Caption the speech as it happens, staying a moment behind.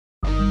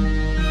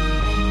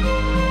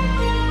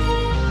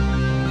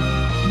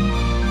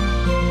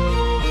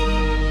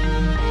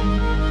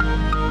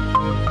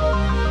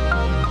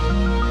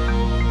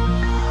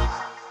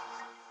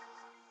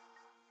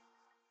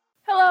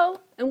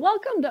and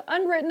welcome to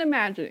Unwritten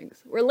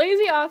Imaginings, where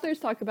lazy authors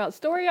talk about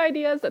story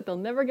ideas that they'll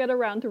never get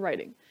around to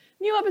writing.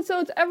 New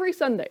episodes every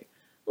Sunday.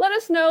 Let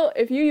us know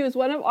if you use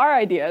one of our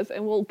ideas,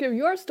 and we'll give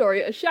your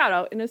story a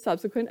shout-out in a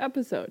subsequent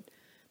episode.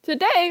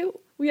 Today,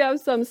 we have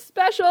some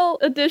special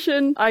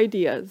edition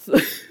ideas.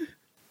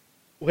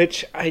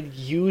 Which I'd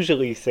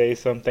usually say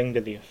something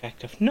to the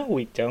effect of, no,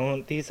 we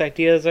don't. These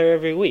ideas are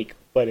every week.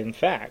 But in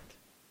fact,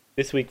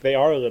 this week they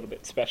are a little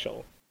bit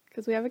special.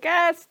 Because we have a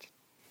guest.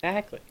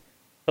 Exactly.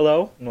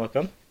 Hello and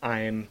welcome.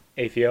 I'm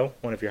Atheo,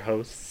 one of your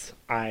hosts.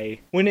 I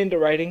went into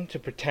writing to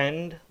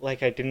pretend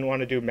like I didn't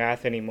want to do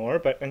math anymore,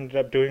 but ended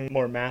up doing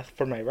more math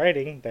for my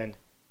writing than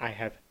I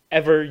have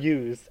ever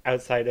used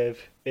outside of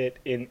it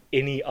in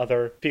any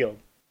other field.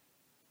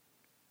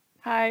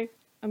 Hi,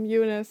 I'm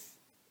Eunice.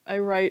 I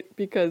write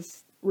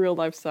because real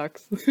life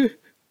sucks.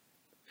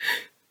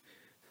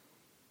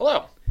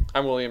 Hello,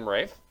 I'm William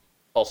Rafe,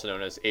 also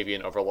known as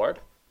Avian Overlord.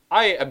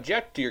 I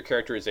object to your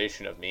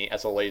characterization of me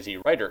as a lazy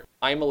writer.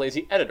 I am a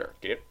lazy editor.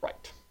 Get it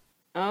right.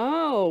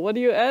 Oh, what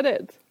do you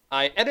edit?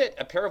 I edit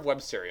a pair of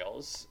web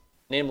serials,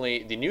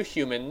 namely The New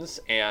Humans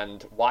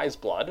and Wise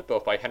Blood,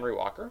 both by Henry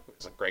Walker,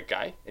 who's a great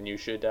guy, and you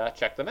should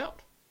check them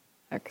out.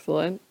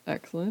 Excellent,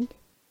 excellent.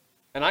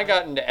 And I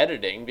got into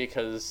editing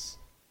because,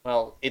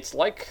 well, it's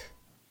like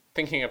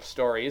thinking up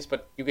stories,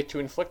 but you get to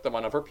inflict them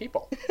on other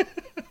people.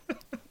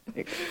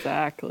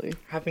 Exactly.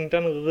 Having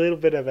done a little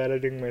bit of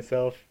editing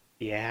myself,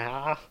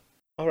 yeah.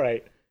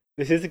 Alright,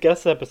 this is a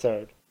guest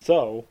episode.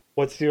 So,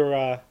 what's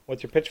your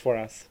pitch for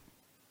us?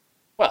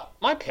 Well,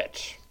 my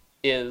pitch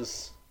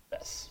is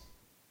this.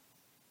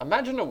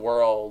 Imagine a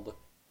world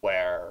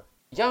where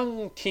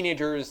young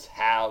teenagers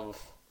have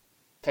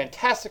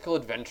fantastical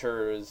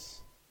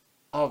adventures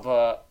of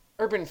a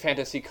urban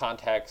fantasy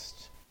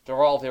context.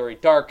 They're all very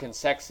dark and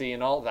sexy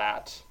and all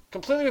that,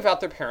 completely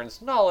without their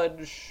parents'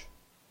 knowledge.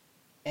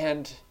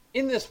 And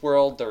in this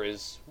world, there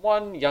is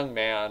one young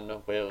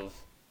man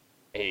with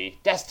a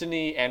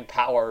destiny and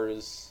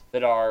powers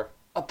that are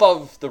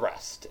above the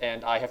rest.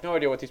 And I have no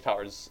idea what these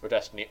powers or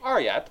destiny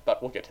are yet,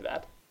 but we'll get to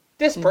that.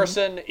 This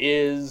person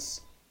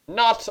is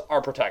not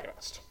our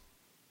protagonist.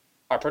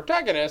 Our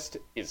protagonist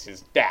is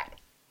his dad.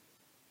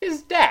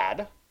 His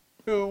dad,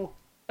 who,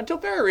 until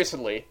very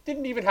recently,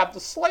 didn't even have the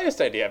slightest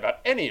idea about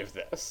any of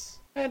this,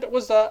 and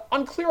was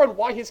unclear on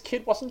why his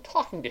kid wasn't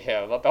talking to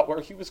him about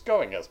where he was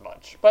going as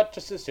much, but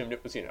just assumed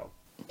it was,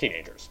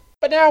 teenagers.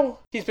 But now,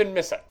 he's been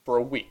missing for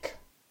a week.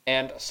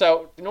 And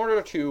so, in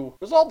order to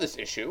resolve this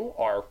issue,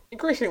 our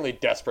increasingly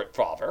desperate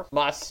father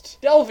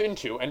must delve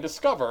into and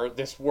discover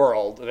this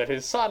world that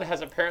his son has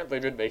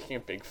apparently been making a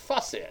big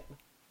fuss in.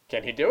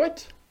 Can he do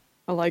it?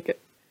 I like it.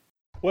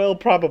 Well,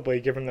 probably,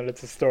 given that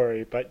it's a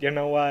story, but you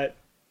know what?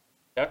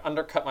 Don't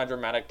undercut my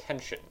dramatic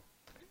tension.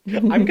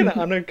 I'm gonna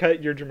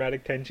undercut your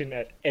dramatic tension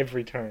at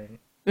every turn.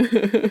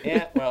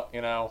 Yeah, well,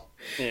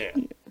 yeah.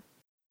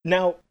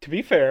 Now, to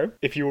be fair,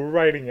 if you were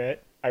writing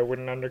it, I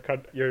wouldn't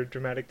undercut your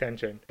dramatic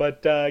tension.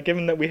 But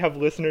given that we have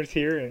listeners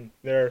here, and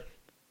they're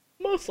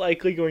most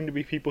likely going to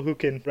be people who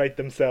can write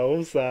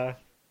themselves, I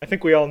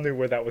think we all knew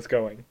where that was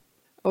going.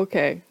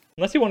 Okay.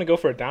 Unless you want to go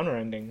for a downer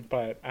ending,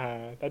 but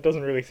that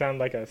doesn't really sound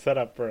like a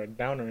setup for a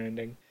downer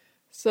ending.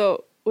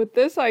 So, with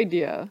this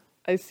idea,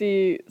 I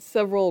see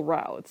several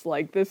routes.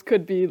 Like, this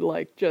could be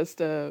like just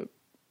a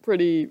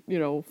pretty,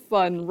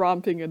 fun,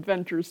 romping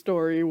adventure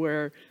story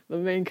where the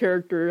main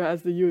character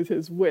has to use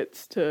his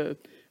wits to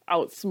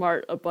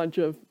outsmart a bunch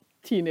of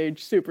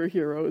teenage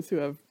superheroes who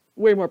have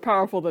way more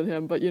powerful than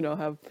him, but,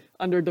 have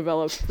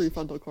underdeveloped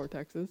prefrontal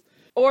cortexes.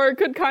 Or it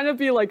could kind of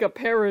be like a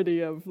parody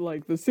of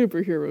like the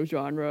superhero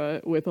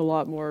genre with a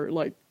lot more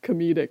like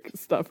comedic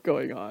stuff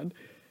going on.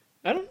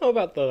 I don't know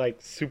about the like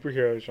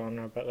superhero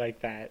genre, but like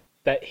that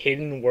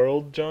hidden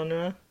world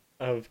genre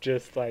of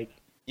just like...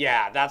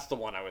 Yeah, that's the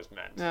one I was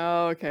meant.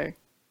 Oh, okay.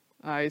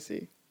 I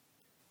see.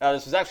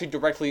 This was actually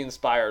directly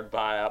inspired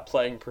by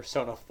playing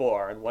Persona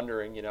 4 and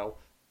wondering,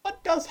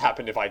 what does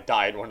happen if I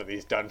die in one of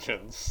these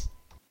dungeons?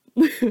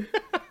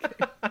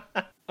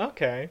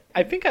 Okay.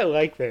 I think I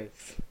like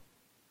this.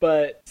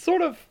 But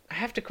sort of, I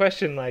have to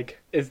question, like,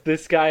 is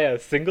this guy a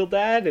single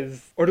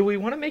dad? Or do we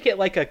want to make it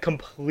like a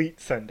complete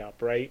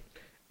send-up, right?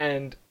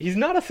 And he's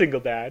not a single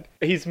dad.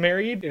 He's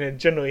married in a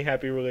generally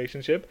happy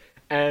relationship.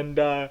 And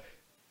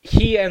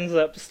he ends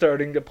up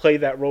starting to play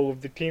that role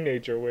of the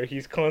teenager where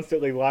he's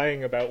constantly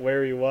lying about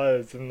where he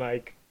was and,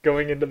 like,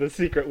 going into the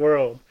secret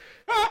world.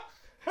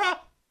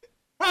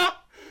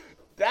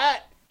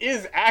 That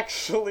is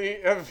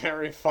actually a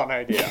very fun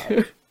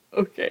idea.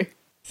 Okay.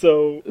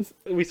 So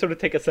we sort of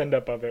take a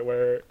send-up of it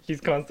where he's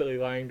constantly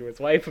lying to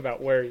his wife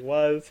about where he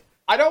was.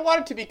 I don't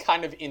want it to be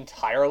kind of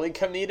entirely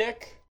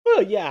comedic.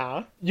 Well,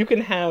 yeah. You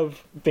can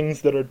have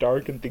things that are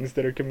dark and things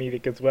that are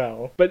comedic as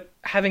well. But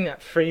having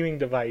that framing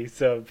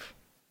device of,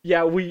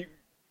 yeah, we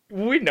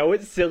know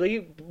it's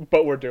silly,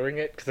 but we're doing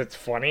it because it's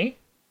funny.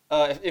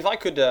 If I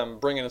could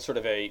bring in a sort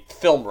of a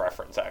film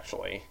reference,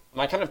 actually.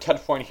 My kind of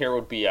touch point here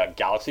would be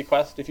Galaxy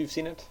Quest, if you've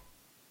seen it.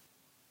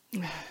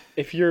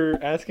 If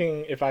you're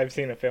asking if I've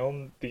seen a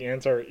film, the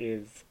answer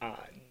is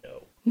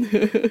no.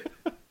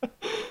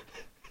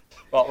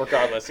 Well,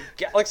 regardless,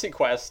 Galaxy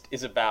Quest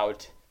is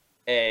about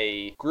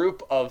a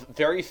group of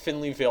very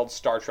thinly veiled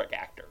Star Trek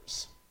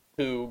actors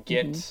who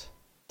get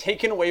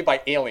taken away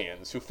by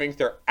aliens who think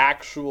they're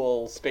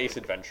actual space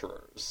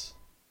adventurers.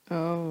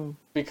 Oh.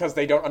 Because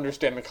they don't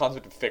understand the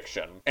concept of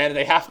fiction. And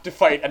they have to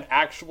fight an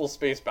actual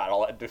space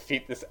battle and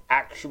defeat this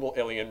actual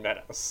alien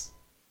menace.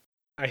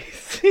 I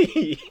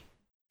see.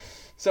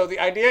 So the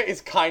idea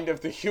is kind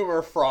of the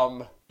humor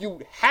from,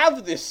 you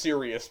have this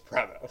serious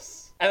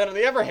premise. And then on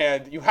the other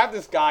hand, you have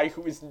this guy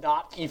who is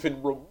not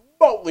even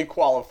remotely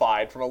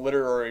qualified from a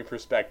literary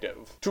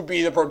perspective to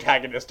be the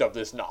protagonist of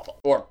this novel.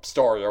 Or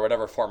story, or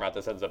whatever format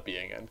this ends up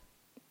being in.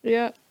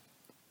 Yeah.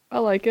 I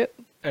like it.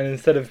 And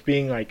instead of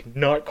being, like,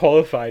 not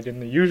qualified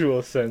in the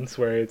usual sense,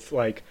 where it's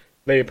like,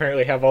 they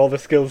apparently have all the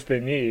skills they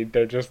need,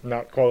 they're just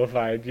not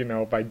qualified, you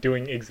know, by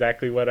doing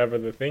exactly whatever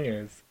the thing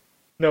is.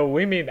 No,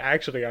 we mean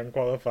actually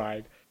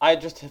unqualified. I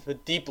just have a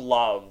deep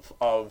love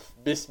of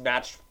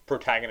mismatched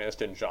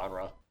protagonist and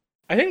genre.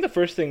 I think the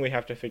first thing we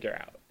have to figure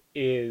out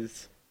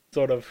is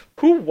sort of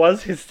who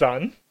was his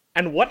son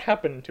and what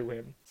happened to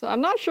him. So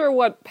I'm not sure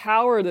what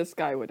power this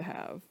guy would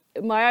have.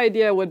 My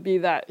idea would be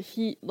that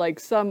he, like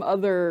some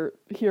other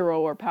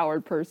hero or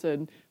powered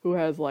person who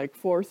has like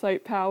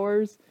foresight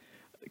powers,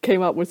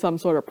 came up with some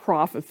sort of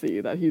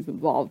prophecy that he's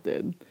involved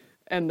in.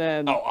 And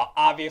then... Oh,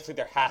 obviously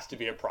there has to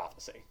be a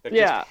prophecy. There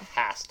Yeah. just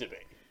has to be.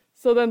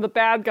 So then the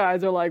bad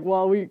guys are like,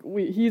 well,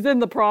 he's in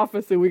the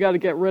prophecy, we got to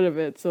get rid of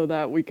it so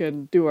that we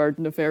can do our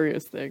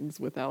nefarious things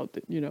without,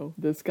 you know,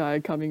 this guy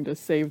coming to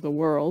save the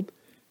world.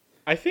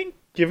 I think,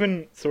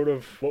 given sort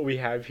of what we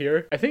have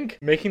here, I think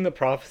making the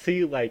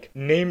prophecy, like,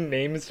 name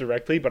names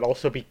directly, but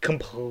also be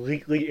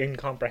completely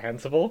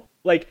incomprehensible.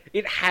 Like,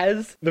 it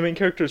has the main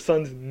character's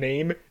son's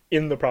name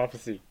in the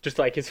prophecy, just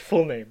like his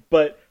full name.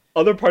 But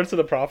other parts of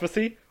the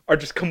prophecy are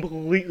just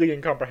completely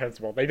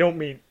incomprehensible. They don't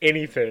mean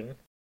anything.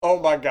 Oh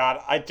my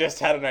god, I just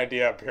had an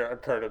idea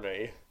occur to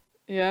me.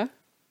 Yeah?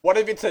 What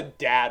if it's a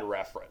dad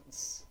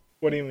reference?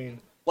 What do you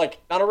mean? Like,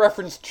 not a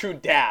reference to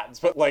dads,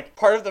 but like,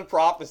 part of the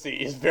prophecy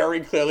is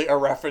very clearly a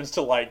reference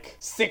to like,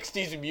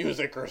 60s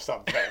music or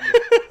something.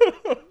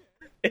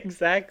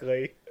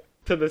 Exactly.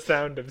 To the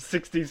sound of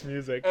 60s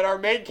music. And our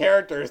main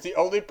character is the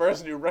only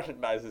person who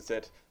recognizes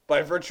it,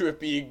 by virtue of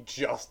being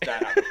just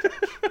that out of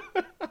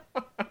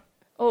touch.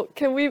 Oh,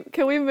 can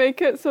we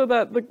make it so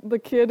that the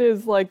kid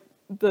is like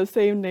the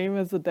same name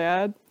as the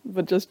dad,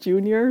 but just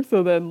Junior?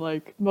 So then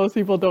like most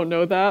people don't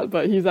know that,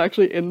 but he's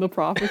actually in the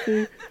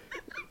prophecy.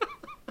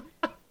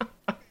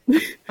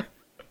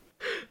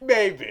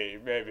 Maybe.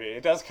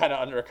 It does kind of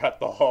undercut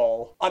the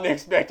whole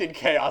unexpected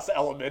chaos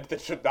element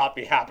that should not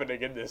be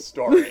happening in this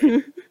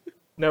story.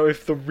 Now,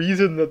 if the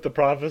reason that the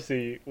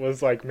prophecy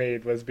was, like,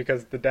 made was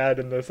because the dad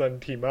and the son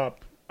team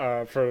up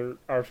for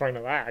our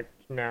final act,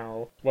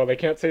 now, well, they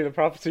can't say the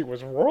prophecy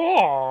was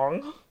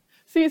wrong.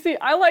 See,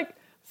 I like...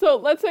 So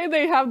let's say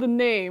they have the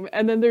name,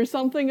 and then there's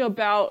something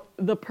about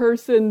the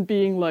person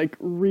being, like,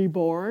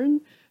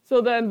 reborn.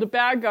 So then the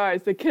bad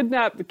guys, they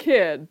kidnap the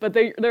kid, but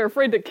they're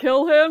afraid to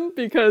kill him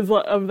because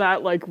of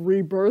that, like,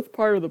 rebirth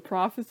part of the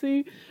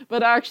prophecy.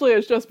 But actually,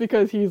 it's just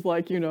because he's,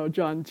 like, you know,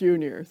 John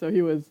Jr., so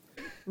he was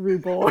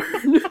reborn.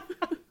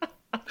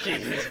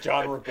 Jesus,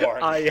 John Reborn.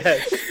 Ah,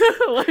 yes.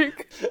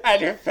 Like...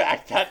 And in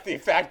fact,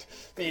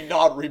 the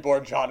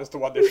non-reborn John is the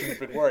one that you've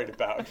been worried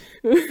about.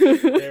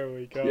 There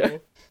we go. Yeah.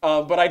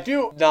 But I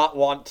do not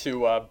want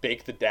to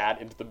bake the dad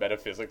into the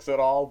metaphysics at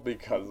all,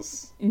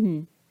 because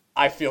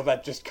I feel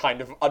that just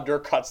kind of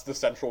undercuts the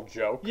central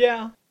joke.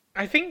 Yeah.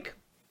 I think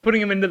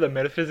putting him into the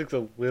metaphysics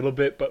a little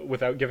bit, but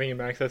without giving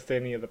him access to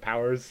any of the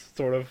powers,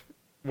 sort of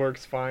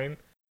works fine.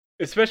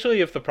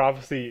 Especially if the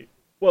prophecy...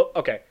 Well,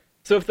 okay.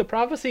 So if the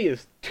prophecy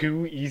is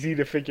too easy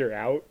to figure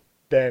out,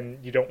 then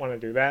you don't want to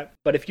do that.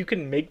 But if you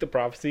can make the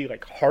prophecy,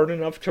 like, hard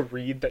enough to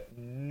read that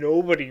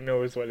nobody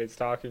knows what it's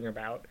talking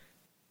about...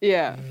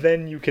 Yeah.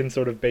 Then you can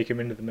sort of bake him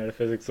into the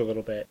metaphysics a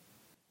little bit.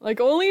 Like,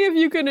 only if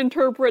you can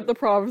interpret the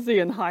prophecy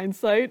in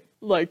hindsight,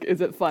 like,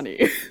 is it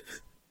funny.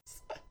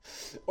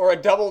 Or a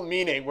double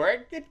meaning,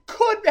 where it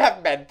could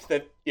have meant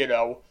that, you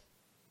know,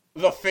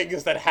 the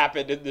things that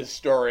happened in this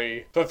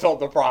story fulfilled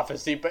the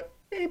prophecy, but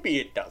maybe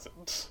it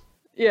doesn't.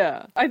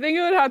 Yeah. I think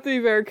it would have to be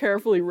very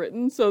carefully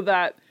written so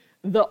that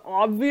the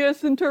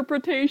obvious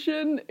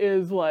interpretation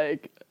is,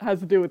 like, has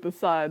to do with the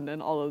sun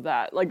and all of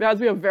that. Like, there has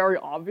to be a very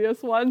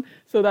obvious one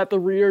so that the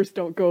readers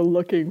don't go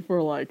looking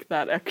for, like,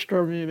 that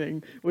extra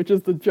meaning, which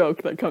is the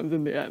joke that comes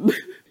in the end.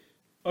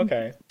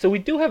 Okay. So we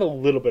do have a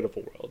little bit of a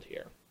world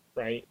here,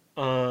 right?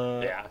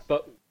 Yeah.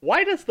 But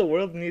why does the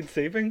world need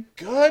saving?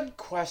 Good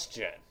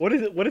question. What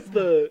is it? What is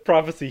the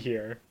prophecy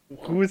here?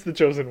 Who is the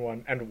chosen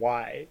one, and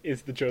why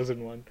is the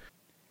chosen one?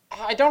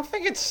 I don't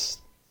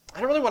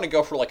really want to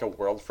go for, like, a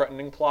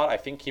world-threatening plot. I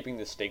think keeping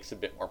the stakes a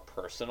bit more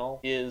personal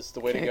is the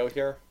way to go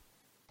here.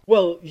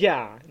 Well,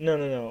 yeah.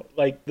 No.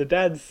 Like, the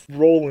dad's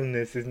role in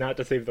this is not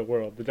to save the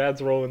world. The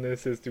dad's role in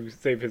this is to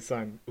save his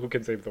son, who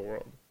can save the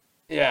world.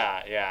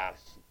 Yeah.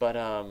 But,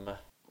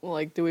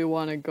 Like, do we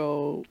want to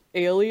go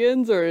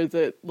aliens, or is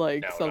it,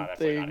 like, no,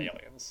 something... not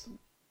aliens.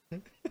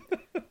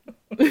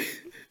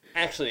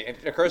 Actually,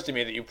 it occurs to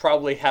me that you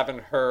probably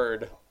haven't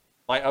heard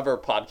my other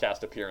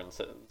podcast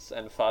appearances,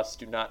 and thus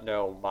do not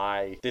know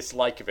my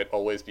dislike of it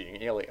always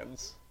being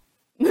aliens.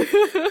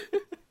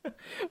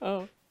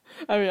 Oh,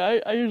 I mean,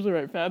 I usually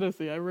write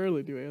fantasy. I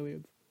rarely do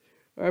aliens.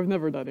 Or I've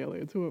never done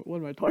aliens. What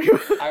am I talking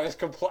about?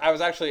 I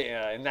was actually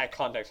in that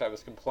context. I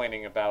was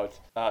complaining about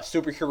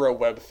superhero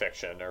web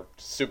fiction or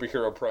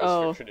superhero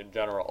prose fiction in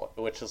general,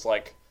 which is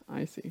like,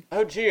 I see.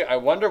 oh gee, I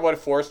wonder what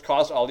force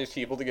caused all these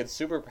people to get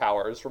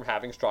superpowers from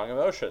having strong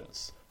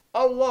emotions.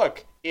 Oh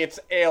look, it's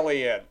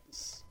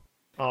aliens.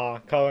 Aw,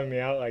 calling me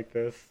out like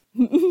this.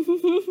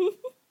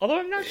 Although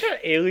I'm not sure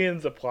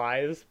aliens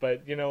applies,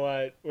 but you know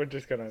what? We're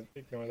just gonna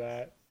ignore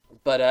that.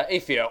 But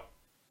Aphio,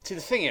 see,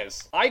 the thing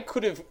is, I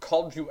could have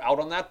called you out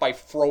on that by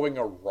throwing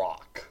a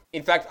rock.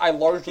 In fact, I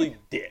largely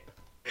did.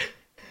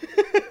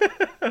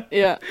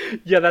 Yeah.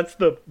 Yeah, that's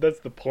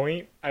the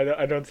point.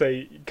 I don't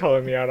say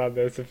calling me out on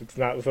this if it's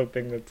not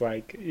something that's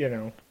like, you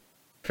know,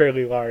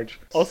 fairly large.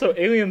 Also,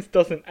 aliens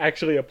doesn't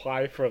actually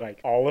apply for like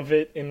all of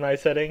it in my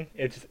setting.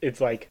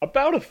 It's like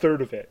about a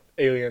third of it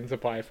aliens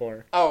apply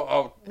for.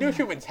 Oh, New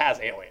Humans has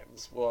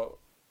aliens. Well,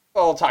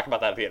 we'll talk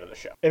about that at the end of the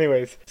show.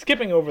 Anyways,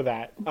 skipping over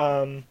that.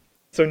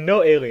 So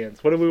no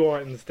aliens. What do we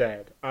want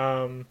instead?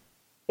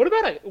 What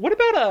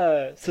about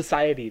a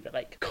society that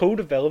like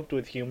co-developed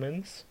with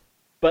humans,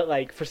 but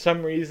like for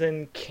some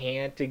reason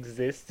can't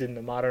exist in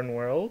the modern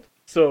world?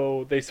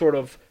 So they sort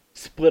of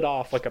split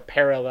off like a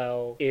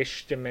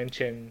parallel-ish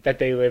dimension that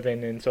they live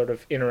in and sort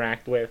of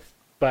interact with,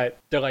 but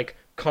they're like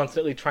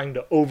constantly trying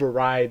to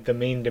override the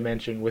main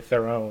dimension with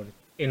their own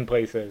in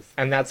places.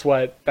 And that's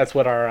what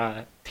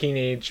our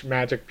teenage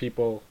magic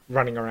people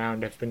running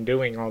around have been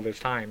doing all this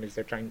time, is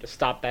they're trying to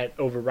stop that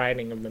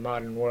overriding of the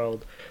modern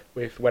world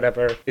with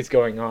whatever is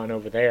going on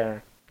over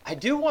there. I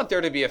do want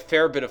there to be a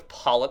fair bit of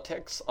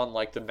politics on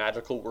like the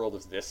magical world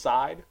of this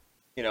side.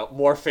 You know,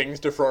 more things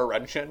to throw a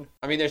wrench in.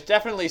 I mean, there's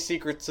definitely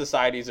secret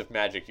societies of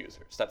magic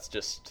users. That's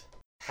just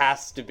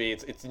has to be,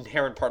 it's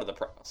inherent part of the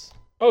premise.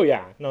 Oh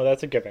yeah, no,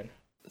 that's a given.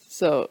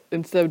 So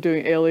instead of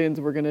doing aliens,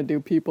 we're gonna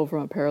do people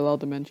from a parallel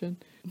dimension.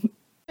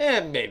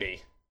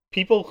 Maybe.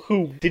 People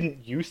who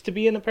didn't used to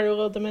be in a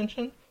parallel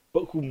dimension,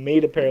 but who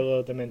made a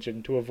parallel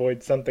dimension to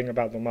avoid something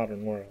about the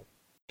modern world.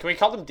 Can we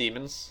call them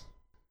demons?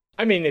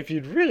 I mean, if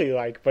you'd really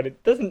like, but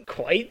it doesn't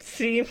quite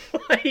seem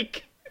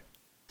like...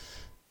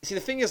 See,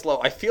 the thing is,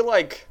 Lo, I feel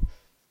like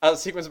a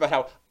sequence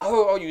about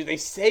how, they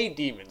say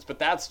demons, but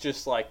that's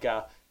just like,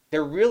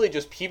 they're really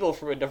just people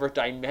from a different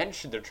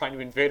dimension. They're trying to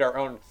invade our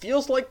own.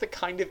 Feels like the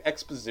kind of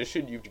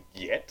exposition you'd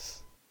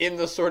get in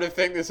the sort of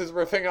thing this is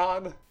riffing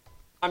on.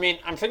 I mean,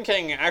 I'm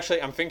thinking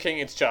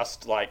it's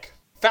just like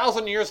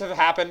 1,000 years have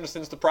happened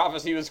since the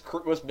prophecy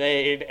was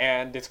made,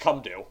 and it's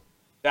come due.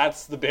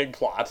 That's the big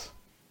plot.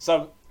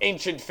 Some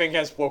ancient thing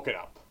has woken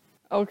up.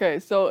 Okay,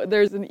 so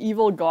there's an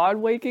evil god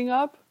waking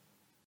up?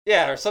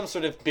 Yeah, or some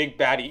sort of big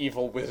baddie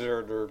evil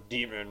wizard or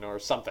demon or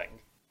something.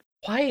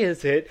 Why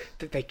is it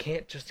that they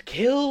can't just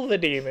kill the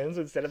demons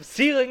instead of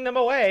sealing them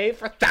away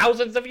for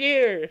thousands of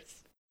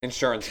years?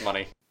 Insurance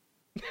money.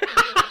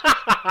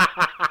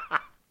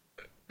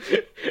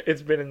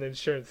 It's been an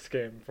insurance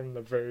scam from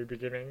the very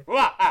beginning.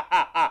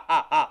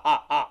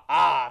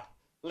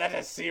 Let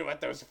us see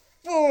what those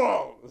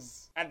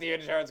fools at the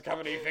insurance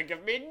company think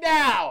of me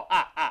now!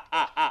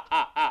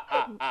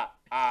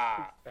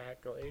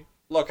 Exactly.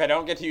 Look, I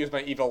don't get to use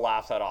my evil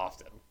laugh that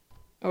often.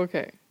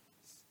 Okay.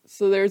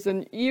 So there's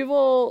an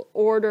evil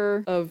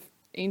order of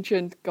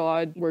ancient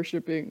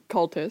god-worshipping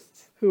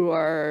cultists who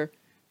are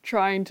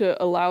trying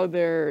to allow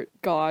their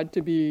god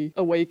to be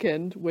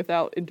awakened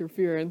without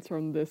interference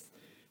from this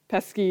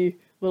pesky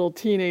little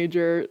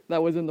teenager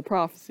that was in the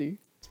prophecy.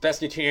 This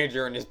pesky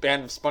teenager and his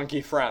band of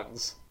spunky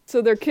friends.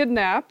 So they're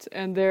kidnapped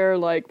and they're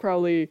like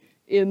probably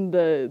in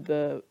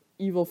the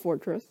evil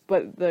fortress,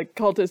 but the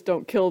cultists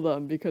don't kill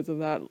them because of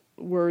that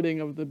wording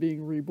of the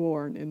being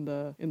reborn in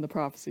the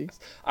prophecy.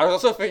 I was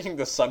also thinking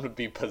the son would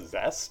be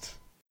possessed.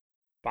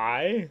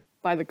 By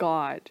the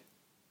god.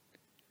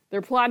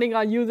 They're planning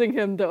on using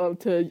him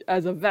to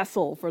as a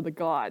vessel for the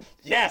god.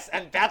 Yes,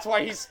 and that's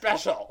why he's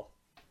special.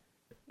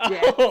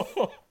 Yes.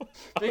 Oh,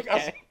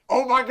 Because, okay.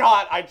 oh my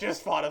god, I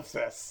just thought of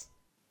this.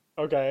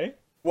 Okay.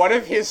 What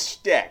if his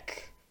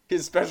shtick,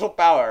 his special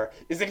power,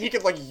 is that he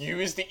could, like,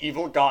 use the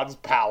evil god's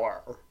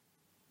power?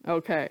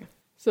 Okay.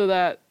 So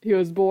that he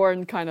was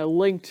born kind of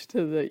linked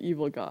to the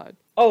evil god.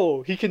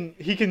 Oh, he can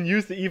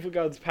use the evil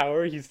god's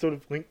power. He's sort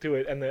of linked to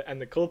it, and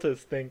the cultists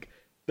think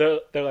they're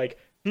like,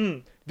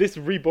 this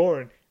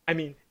reborn. I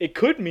mean, it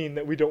could mean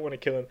that we don't want to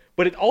kill him,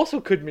 but it also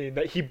could mean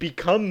that he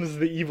becomes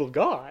the evil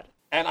god.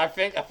 And I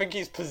think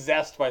he's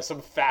possessed by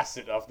some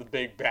facet of the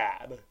big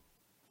bad.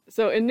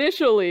 So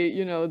initially,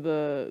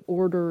 the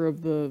order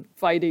of the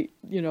fighting,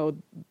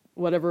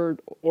 whatever.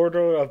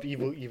 Order of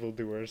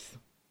evildoers.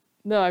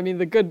 No, I mean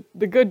the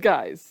good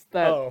guys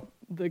that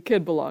the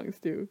kid belongs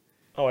to.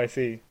 Oh, I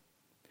see.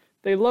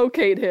 They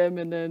locate him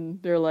and then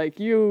they're like,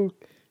 you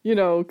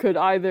could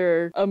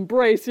either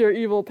embrace your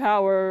evil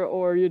power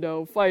or,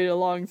 fight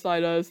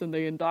alongside us, and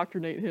they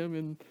indoctrinate him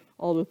in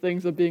all the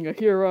things of being a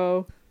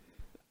hero.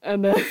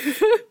 And then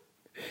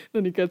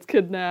then he gets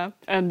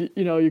kidnapped, and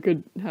you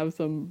could have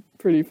some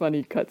pretty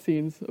funny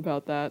cutscenes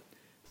about that.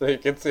 So he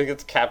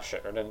gets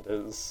captured and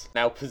is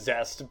now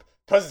possessed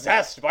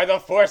by the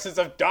forces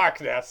of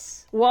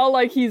darkness. While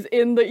like he's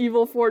in the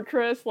evil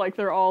fortress, like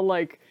they're all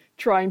like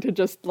trying to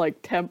just like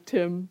tempt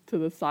him to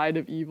the side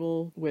of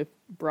evil with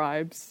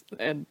bribes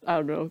and I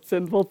don't know,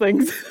 sinful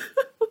things.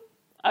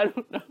 I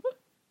don't know.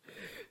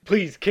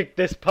 Please kick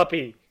this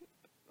puppy.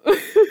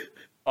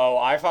 Oh,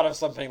 I thought of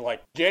something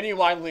like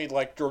genuinely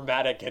like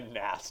dramatic and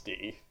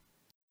nasty.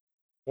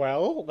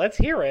 Well, let's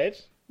hear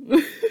it.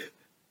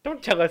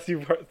 Don't tell us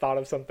you've thought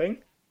of something.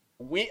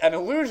 An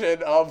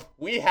illusion of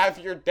we have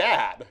your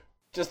dad.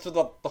 Just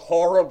the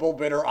horrible,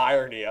 bitter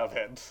irony of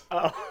it.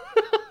 Oh.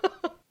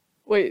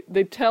 Wait,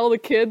 they tell the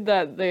kid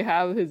that they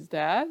have his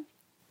dad?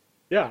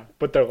 Yeah,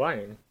 but they're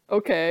lying.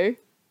 Okay.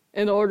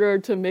 In order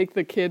to make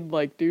the kid,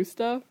 like, do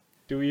stuff?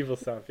 Do evil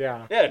stuff,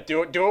 yeah. Yeah, do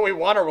what we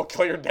want or we'll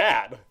kill your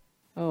dad.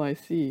 Oh, I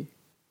see.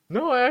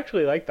 No, I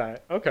actually like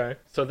that. Okay.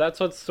 So that's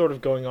what's sort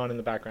of going on in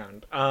the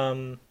background.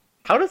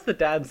 How does the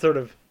dad sort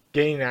of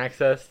gain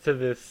access to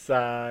this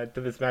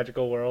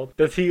magical world?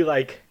 Does he,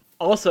 like...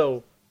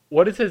 Also,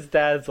 what is his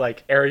dad's,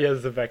 like,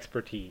 areas of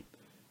expertise?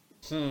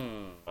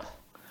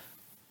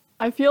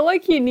 I feel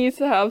like he needs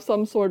to have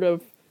some sort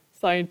of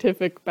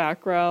scientific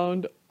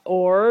background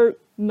or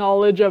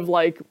knowledge of,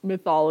 like,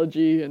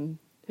 mythology and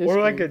history.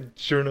 Or, like, a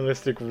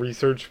journalistic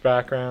research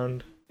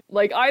background.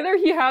 Like, either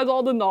he has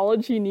all the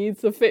knowledge he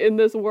needs to fit in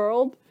this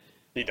world...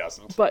 He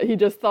doesn't. But he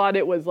just thought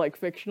it was, like,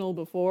 fictional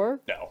before?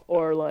 No.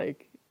 Or,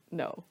 like,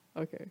 no.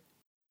 Okay.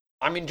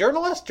 I mean,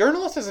 journalist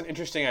is an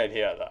interesting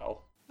idea, though.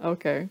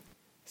 Okay.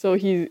 So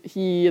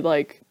he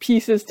like,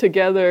 pieces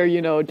together,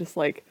 just,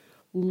 like,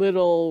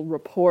 little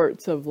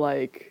reports of,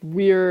 like,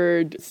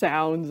 weird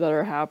sounds that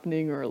are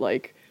happening or,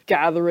 like,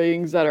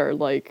 gatherings that are,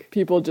 like,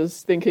 people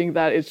just thinking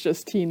that it's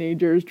just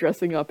teenagers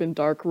dressing up in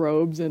dark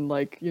robes and,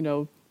 like,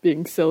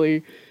 being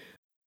silly.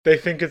 They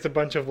think it's a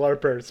bunch of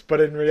LARPers,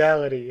 but in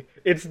reality,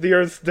 it's the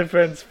Earth's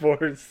Defense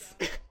Force.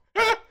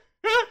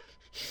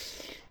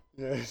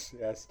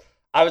 Yes.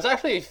 I was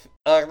actually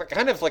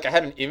kind of like I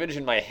had an image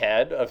in my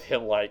head of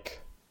him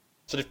like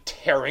sort of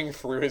tearing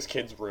through his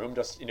kid's room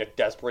just in a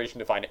desperation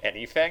to find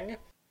anything,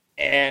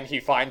 and he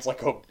finds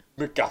like a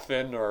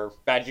MacGuffin or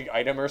magic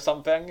item or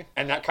something,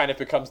 and that kind of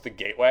becomes the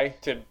gateway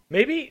to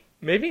Maybe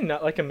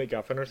not like a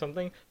MacGuffin or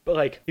something, but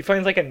like he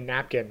finds like a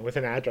napkin with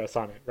an address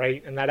on it,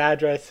 right? And that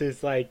address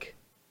is like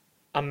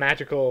a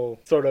magical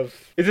sort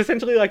of... It's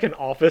essentially like an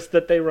office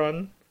that they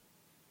run.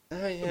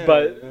 yeah,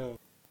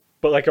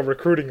 But like a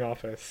recruiting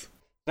office.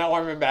 Now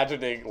I'm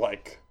imagining,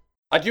 like...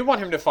 I do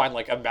want him to find,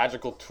 like, a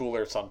magical tool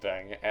or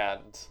something,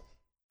 and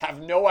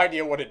have no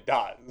idea what it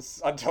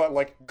does until it,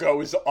 like,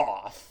 goes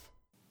off.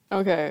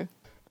 Okay.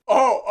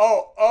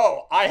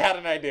 Oh, I had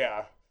an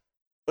idea.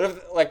 What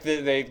if, like,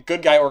 the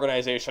good guy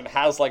organization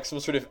has, like, some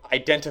sort of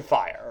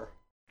identifier,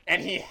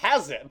 and he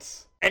has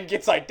it, and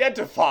gets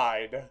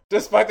identified,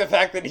 despite the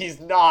fact that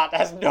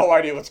has no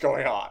idea what's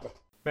going on.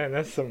 Man,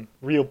 that's some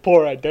real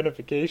poor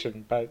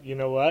identification, but you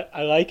know what?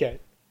 I like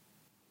it.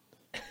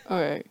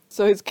 Okay.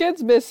 So his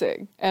kid's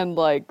missing, and,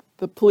 like,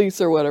 the police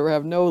or whatever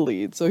have no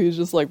lead, so he's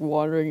just, like,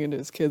 wandering in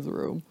his kid's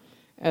room,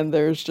 and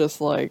there's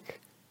just,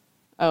 like,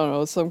 I don't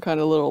know, some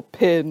kind of little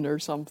pin or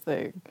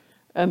something.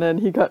 And then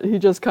he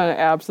just kind of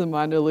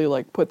absentmindedly,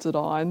 like, puts it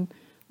on,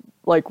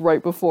 like,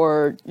 right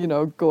before,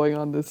 going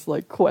on this,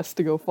 like, quest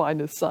to go find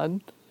his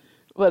son.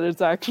 But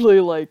it's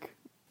actually, like,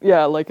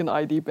 yeah, like an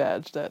ID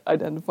badge that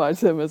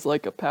identifies him as,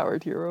 like, a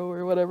powered hero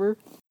or whatever.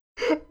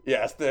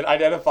 Yes, that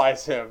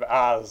identifies him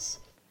as...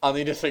 I'll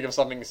need to think of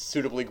something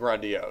suitably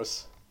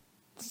grandiose.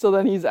 So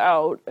then he's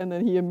out, and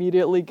then he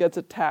immediately gets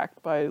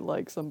attacked by,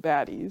 like, some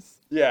baddies.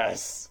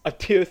 Yes. A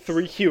tier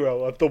 3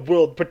 hero of the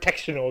World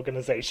Protection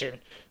Organization.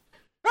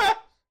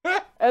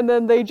 And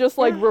then they just,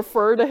 like,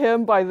 refer to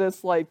him by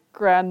this, like,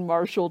 Grand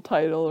Marshal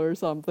title or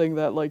something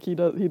that, like, he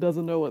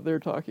doesn't know what they're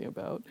talking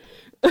about.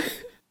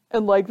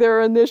 And, like,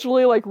 they're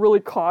initially, like,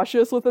 really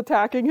cautious with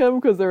attacking him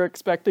because they're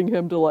expecting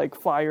him to, like,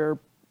 fire,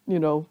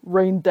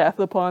 rain death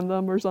upon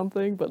them or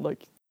something, but,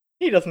 like...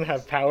 He doesn't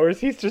have powers,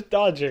 he's just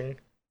dodging.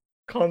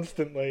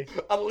 Constantly.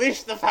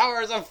 Unleash the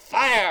powers of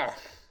fire!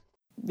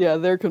 Yeah,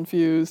 they're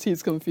confused,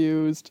 he's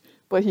confused,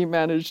 but he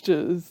managed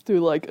to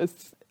like...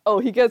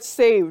 he gets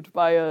saved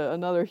by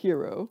another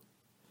hero.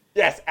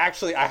 Yes,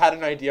 actually, I had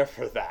an idea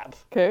for that.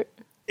 Okay.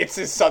 It's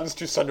his son's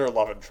Tsundere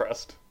love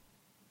interest.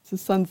 It's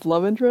his son's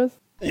love interest?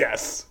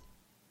 Yes.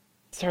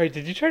 Sorry,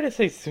 did you try to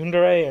say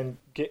tsundere and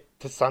get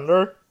to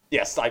Sunder?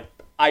 Yes,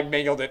 I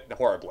mangled it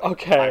horribly.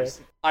 Okay.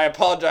 I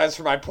apologize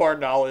for my poor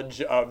knowledge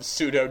of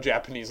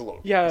pseudo-Japanese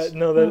language. Yeah,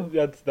 no,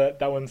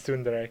 that one's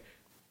tsundere.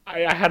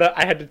 I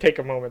had to take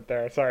a moment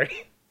there,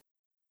 sorry.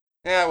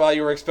 Yeah, well,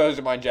 you were exposed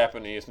to my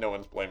Japanese, no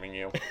one's blaming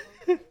you.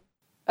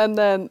 And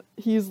then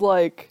he's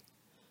like,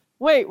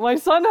 wait, my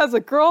son has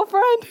a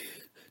girlfriend?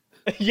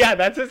 Yeah,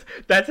 that's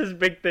his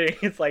big thing.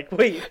 It's like,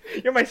 wait,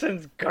 you're my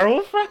son's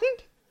girlfriend?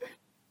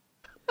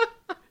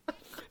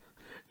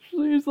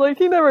 He's like,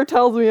 he never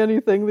tells me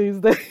anything these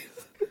days.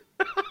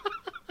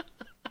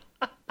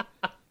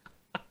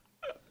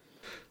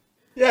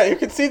 Yeah, you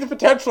can see the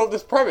potential of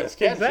this premise,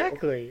 can't you?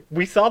 Exactly.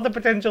 We saw the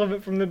potential of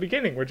it from the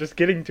beginning. We're just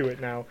getting to it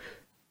now.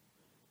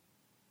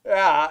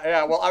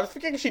 Yeah. Well, I was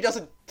thinking she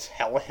doesn't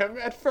tell him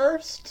at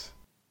first.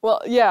 Well,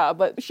 yeah,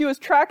 but she was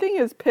tracking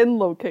his pin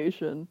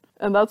location,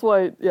 and that's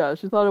why, yeah,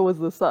 she thought it was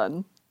the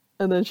sun.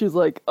 And then she's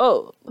like,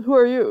 "Oh, who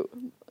are you?"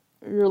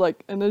 You're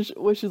like, and then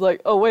she's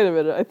like, "Oh, wait a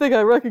minute, I think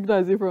I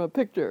recognize you from a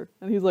picture."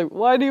 And he's like,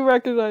 "Why do you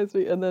recognize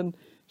me?" And then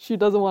she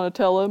doesn't want to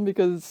tell him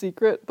because it's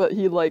secret, but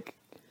he like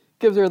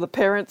gives her the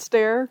parent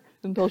stare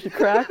until she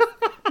cracks.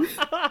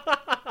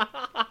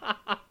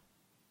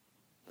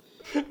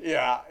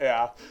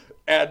 Yeah.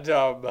 And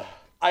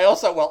I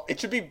also, well, it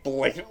should be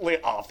blatantly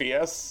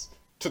obvious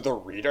to the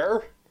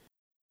reader,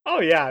 Oh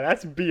yeah,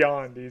 that's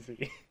beyond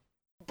easy.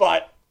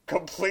 but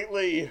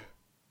completely,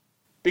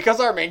 because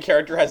our main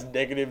character has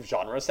negative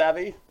genre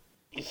savvy,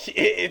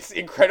 it's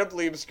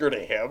incredibly obscure to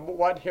him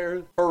what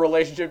her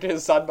relationship to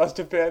his son must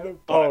have been.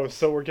 But Oh,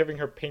 so we're giving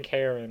her pink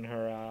hair in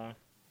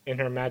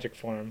her magic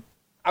form.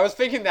 I was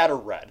thinking that or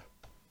red.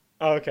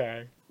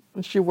 Okay.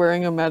 Is she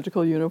wearing a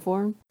magical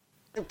uniform?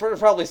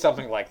 Probably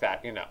something like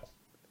that, you know.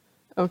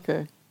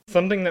 Okay.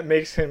 Something that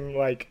makes him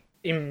like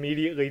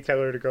immediately tell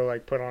her to go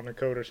like put on a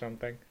coat or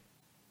something.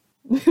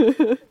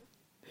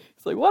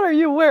 It's like, "What are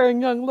you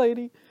wearing, young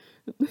lady?"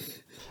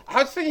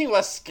 I was thinking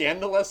less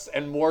scandalous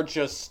and more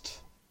just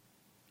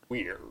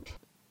weird.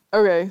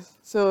 Okay,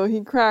 so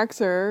he cracks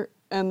her,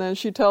 and then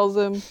she tells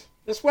him,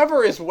 This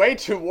weather is way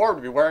too warm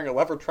to be wearing a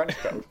leather trench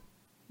coat.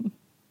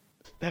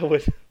 That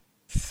was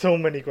so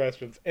many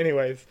questions.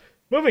 Anyways,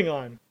 moving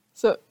on.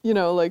 so,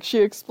 like, she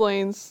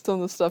explains some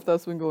of the stuff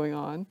that's been going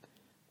on,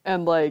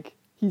 and, like,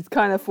 he's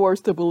kind of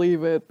forced to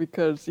believe it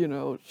because,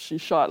 she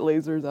shot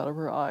lasers out of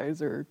her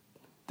eyes or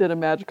did a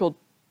magical...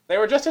 They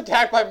were just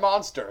attacked by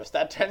monsters.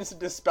 That tends to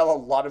dispel a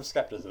lot of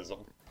skepticism.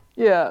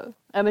 Yeah,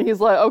 and then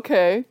he's like,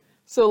 okay,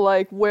 so,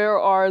 like, where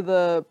are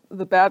the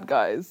bad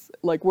guys?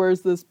 Like,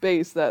 where's this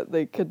base that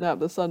they kidnapped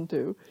the son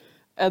to?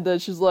 And then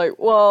she's like,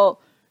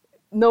 well,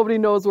 nobody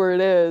knows where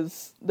it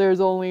is. There's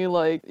only,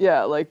 like,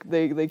 yeah, like,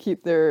 they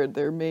keep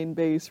their main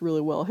base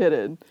really well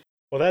hidden.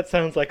 Well, that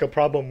sounds like a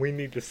problem we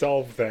need to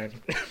solve then.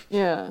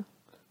 Yeah.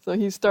 So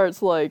he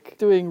starts, like,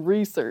 doing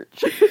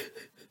research.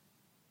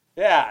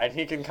 Yeah, and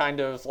he can kind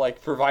of,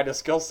 like, provide a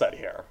skill set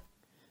here.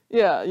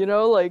 Yeah,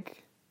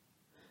 like,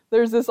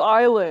 there's this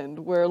island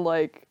where,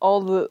 like,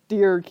 all the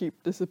deer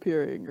keep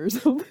disappearing or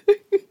something.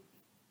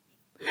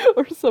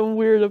 Or some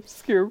weird,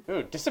 obscure...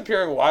 Ooh,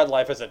 disappearing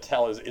wildlife as a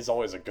tell is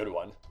always a good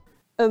one.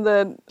 And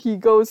then he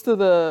goes to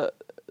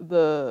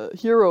the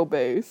hero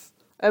base,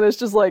 and it's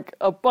just, like,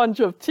 a bunch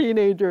of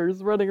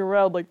teenagers running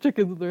around like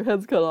chickens with their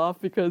heads cut off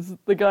because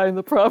the guy in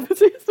the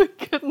prophecy has been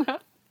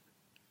kidnapped.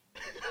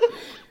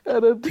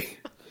 And then...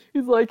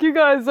 He's like, you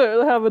guys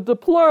have a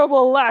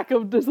deplorable lack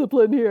of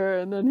discipline here,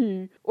 and then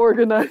he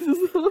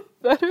organizes them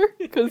better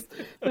because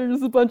they're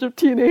just a bunch of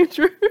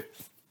teenagers.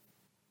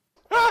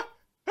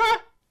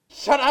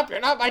 Shut up, you're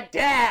not my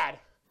dad!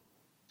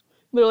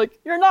 They're like,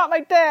 you're not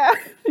my dad!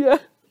 Yeah.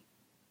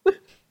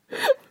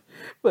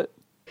 But...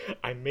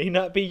 I may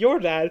not be your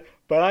dad,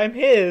 but I'm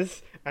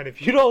his, and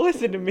if you don't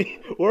listen to me,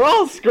 we're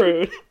all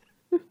screwed.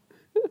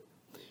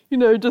 He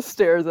just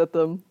stares at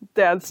them.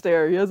 Dad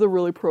stare. He has a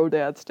really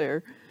pro-dad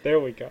stare. There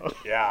we go.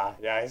 Yeah,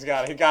 he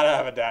gotta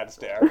have a dad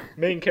stare.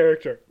 Main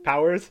character,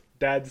 powers,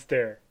 dad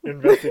stare,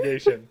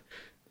 investigation.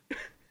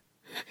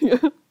 Yeah.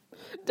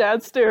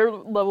 Dad stare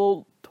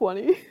level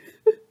 20.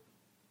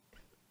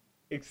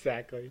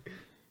 Exactly.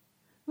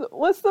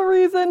 What's the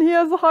reason he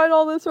has to hide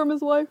all this from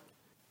his wife?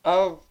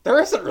 There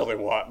isn't really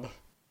one.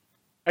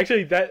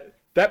 Actually,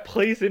 that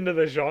plays into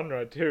the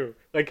genre too.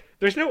 Like,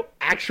 there's no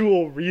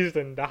actual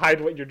reason to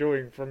hide what you're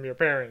doing from your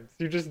parents.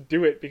 You just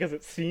do it because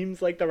it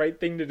seems like the right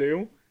thing to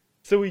do.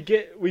 So we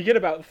get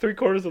about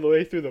 3/4 of the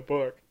way through the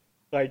book,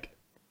 like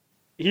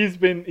he's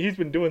been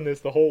doing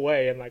this the whole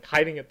way and like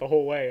hiding it the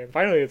whole way, and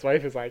finally his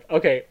wife is like,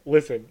 okay,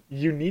 listen,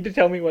 you need to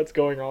tell me what's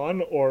going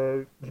on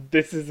or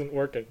this isn't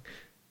working.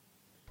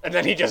 And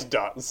then he just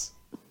does.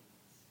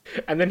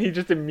 And then he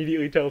just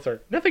immediately tells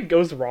her. Nothing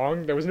goes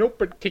wrong. There was no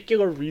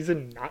particular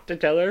reason not to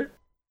tell her.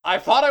 I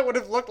thought I would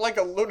have looked like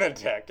a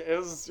lunatic,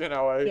 is,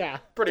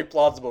 a pretty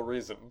plausible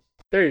reason.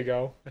 There you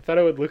go. I thought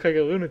I would look like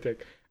a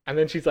lunatic. And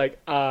then she's like,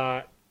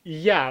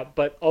 yeah,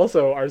 but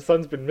also our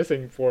son's been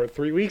missing for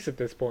 3 weeks at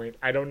this point.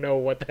 I don't know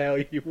what the hell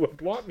you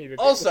would want me to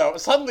do. Also,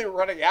 suddenly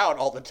running out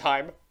all the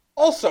time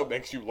also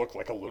makes you look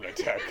like a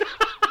lunatic.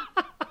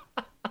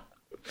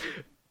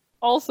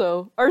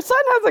 Also, our son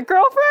has a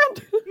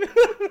girlfriend?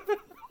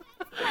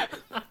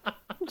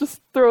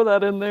 Just throw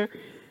that in there.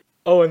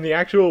 Oh, and the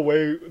actual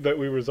way that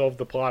we resolve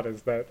the plot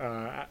is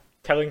that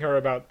telling her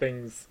about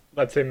things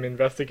lets him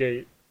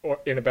investigate or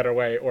in a better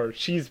way, or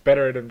she's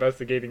better at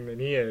investigating than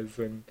he is,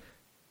 and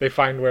they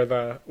find where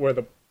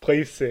the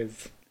place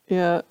is.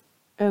 Yeah,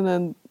 and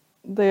then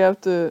they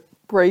have to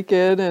break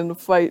in and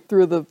fight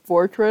through the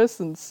fortress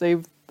and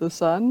save the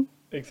son.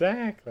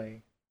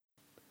 Exactly.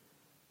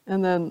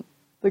 And then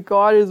the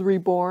god is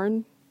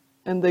reborn,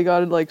 and they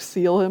gotta, like,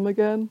 seal him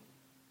again.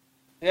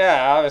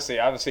 Yeah, obviously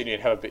you need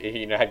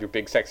to have your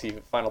big sexy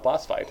final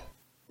boss fight.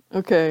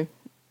 Okay.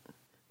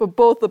 But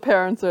both the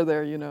parents are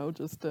there,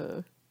 just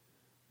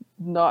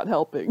not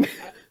helping.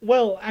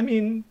 Well, I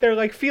mean, they're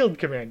like field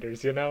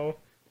commanders, They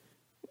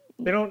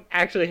don't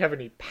actually have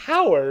any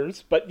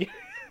powers, but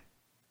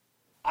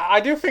I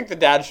do think the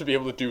dad should be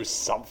able to do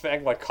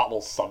something, like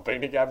cobble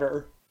something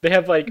together. they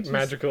have like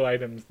magical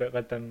items that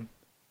let them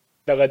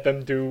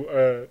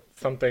do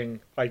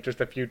something like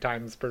just a few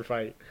times per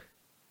fight.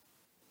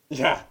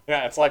 Yeah,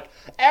 it's like,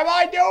 am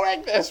I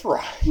doing this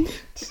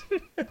right?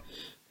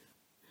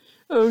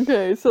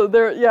 Okay,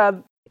 so yeah.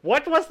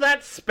 What was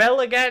that spell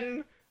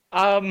again?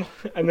 And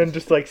then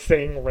just like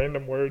saying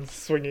random words,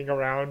 swinging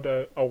around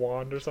a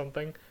wand or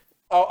something.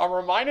 Oh, I'm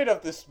reminded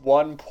of this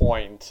one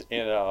point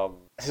in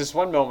this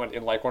one moment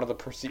in like one of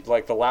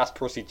the last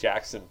Percy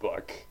Jackson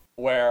book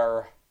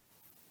where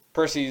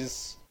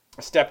Percy's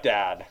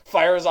stepdad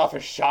fires off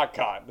his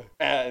shotgun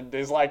and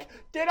is like,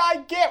 "Did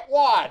I get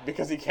one?"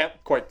 Because he can't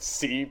quite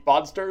see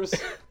monsters.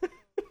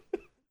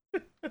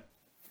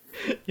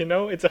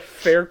 It's a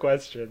fair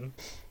question.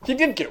 He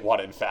did get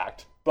one, in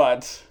fact,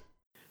 but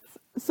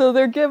So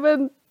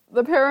the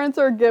parents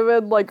are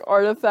given like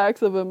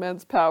artifacts of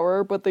immense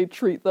power, but they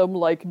treat them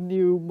like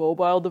new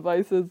mobile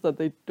devices that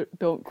they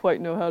don't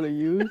quite know how to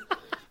use.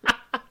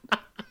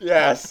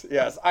 yes.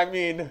 I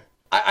mean,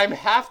 I'm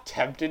half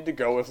tempted to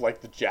go with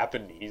like the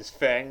Japanese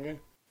thing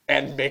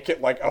and make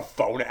it like a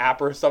phone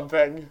app or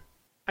something.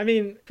 I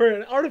mean, for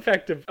an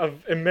artifact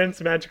of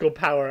immense magical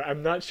power,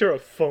 I'm not sure a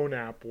phone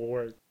app will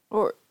work.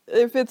 Or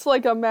if it's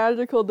like a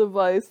magical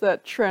device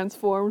that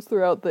transforms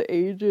throughout the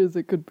ages,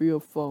 it could be a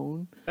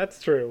phone.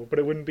 That's true, but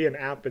it wouldn't be an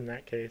app in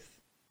that case.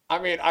 I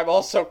mean, I'm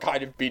also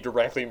kind of be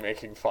directly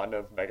making fun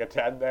of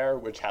Megaten there,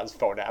 which has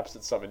phone apps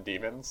that summon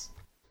demons.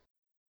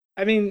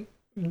 I mean,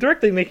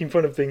 directly making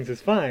fun of things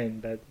is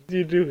fine, but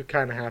you do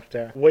kind of have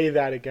to weigh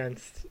that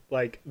against,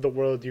 like, the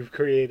world you've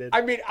created.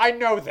 I mean, I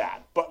know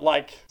that, but,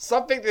 like,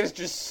 something that is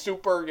just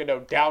super,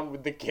 down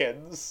with the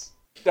kids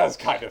does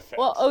kind of fit.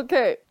 Well,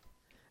 okay.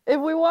 If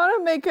we want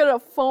to make it a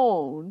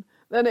phone,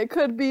 then it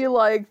could be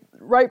like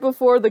right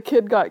before the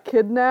kid got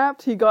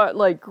kidnapped, he got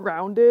like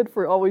grounded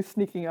for always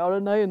sneaking out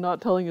at night and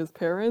not telling his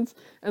parents,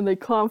 and they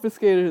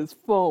confiscated his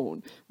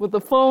phone. But the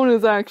phone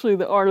is actually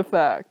the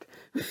artifact.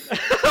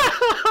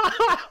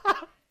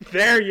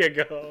 There you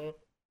go.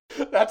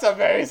 That's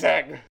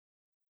amazing.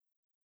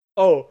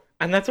 Oh,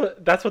 and that's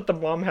what the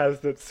mom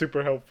has that's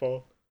super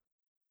helpful.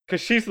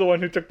 Because she's the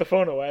one who took the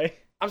phone away.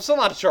 I'm still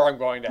not sure I'm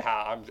going to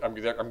have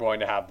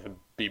them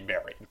be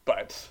married,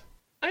 but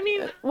I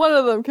mean, one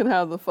of them can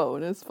have the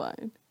phone, it's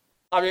fine.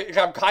 I mean,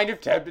 I'm kind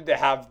of tempted to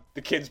have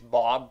the kid's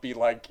mom be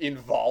like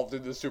involved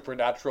in the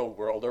supernatural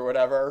world or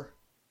whatever.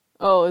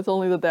 Oh, it's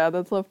only the dad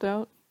that's left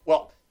out?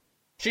 Well,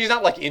 she's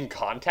not like in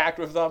contact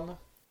with them.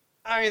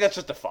 I mean, that's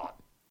just a thought.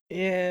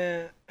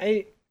 yeah,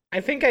 I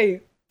think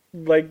I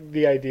like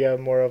the idea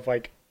more of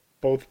like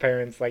both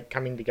parents like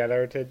coming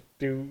together to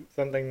do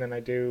something than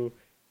I do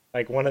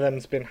like one of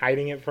them's been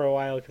hiding it for a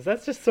while, because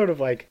that's just sort of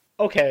like,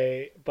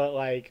 okay, but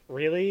like,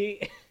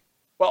 really?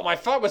 Well, my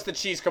thought was that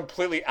she's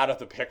completely out of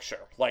the picture.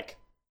 Like,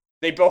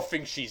 they both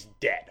think she's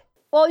dead.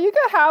 Well, you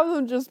could have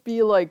them just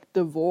be like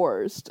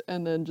divorced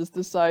and then just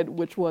decide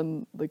which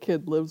one the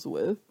kid lives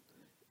with,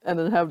 and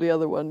then have the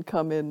other one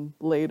come in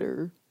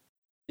later.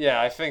 Yeah,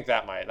 I think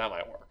that might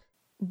work.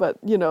 But,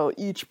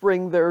 each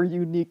bring their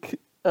unique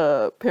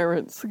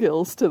parent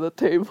skills to the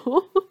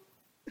table.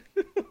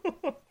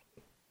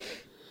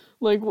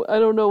 Like, I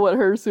don't know what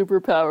her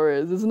superpower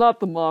is. It's not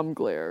the mom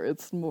glare.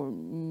 It's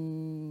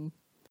more...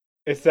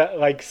 It's that,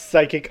 like,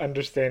 psychic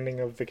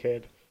understanding of the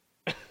kid.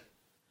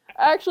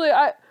 Actually,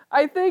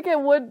 I think it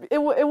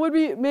would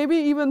be maybe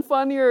even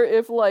funnier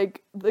if,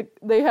 like,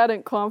 they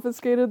hadn't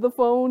confiscated the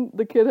phone.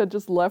 The kid had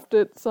just left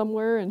it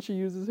somewhere, and she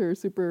uses her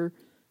super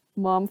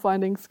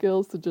mom-finding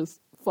skills to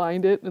just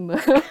find it in the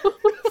house.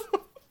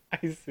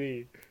 I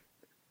see.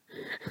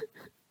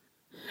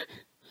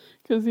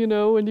 Because,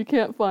 when you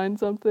can't find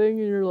something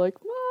and you're like,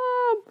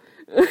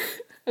 Mom!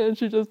 And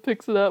she just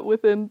picks it up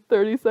within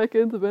 30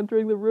 seconds of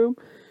entering the room.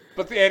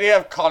 But the idea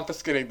of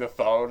confiscating the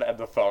phone and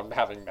the phone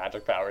having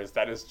magic powers,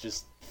 that is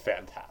just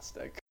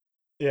fantastic.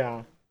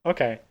 Yeah,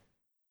 okay.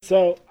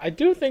 So, I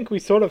do think we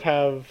sort of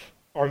have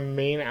our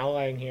main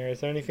outline here. Is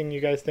there anything you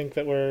guys think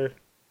that we're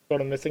sort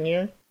of missing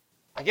here?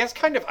 I guess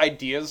kind of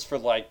ideas for,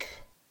 like,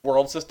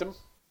 world system.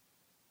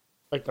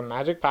 Like the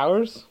magic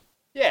powers?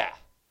 Yeah.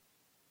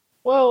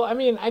 Well, I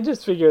mean, I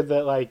just figured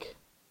that, like,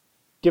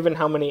 given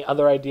how many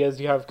other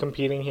ideas you have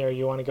competing here,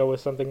 you want to go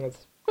with something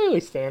that's fairly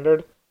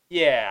standard.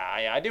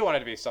 Yeah, I do want it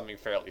to be something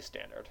fairly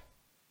standard.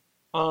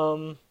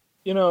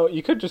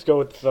 You could just go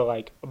with the,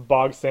 like,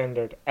 bog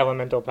standard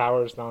elemental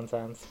powers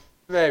nonsense.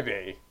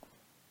 Maybe.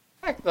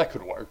 That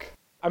could work.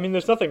 I mean,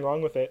 there's nothing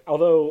wrong with it,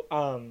 although,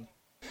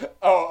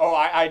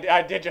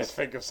 I did just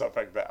think of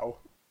something, though.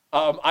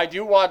 I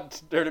do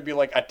want there to be,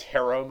 like, a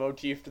tarot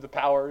motif to the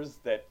powers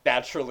that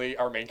naturally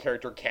our main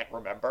character can't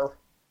remember.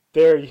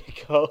 There you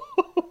go.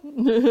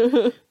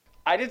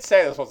 I did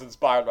say this was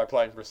inspired by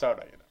playing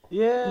Persona,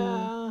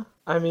 Yeah.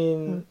 I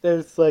mean,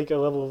 there's like a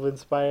level of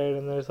inspired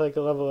and there's like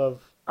a level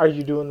of are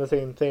you doing the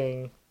same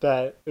thing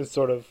that is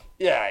sort of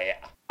Yeah.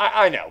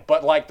 I know,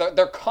 but like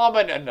they're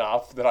common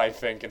enough that I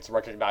think it's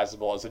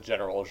recognizable as a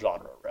general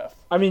genre riff.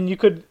 I mean, you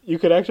could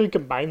actually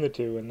combine the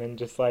two and then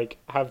just like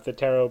have the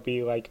tarot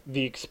be like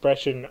the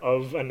expression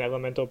of an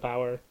elemental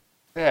power.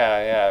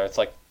 Yeah, it's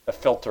like a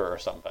filter or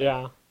something.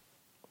 Yeah.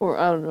 Or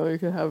I don't know, you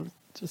could have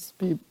just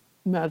be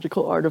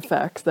magical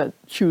artifacts that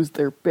choose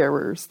their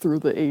bearers through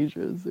the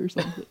ages or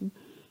something.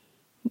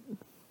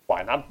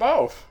 Why not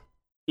both?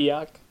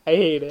 Yuck. I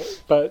hate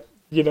it, but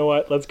you know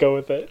what? Let's go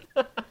with it.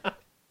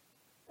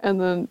 And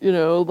then,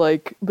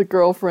 like the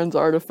girlfriend's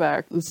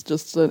artifact is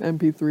just an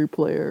MP3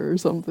 player or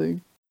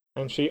something.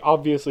 And she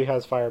obviously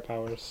has fire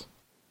powers.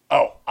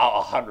 Oh,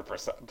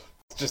 100%.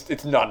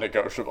 It's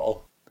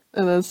non-negotiable.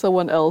 And then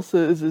someone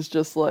else's is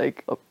just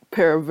like a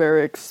pair of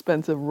very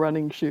expensive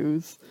running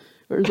shoes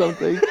or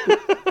something.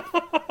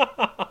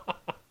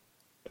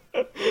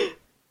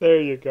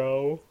 There you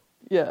go.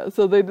 Yeah,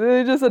 so they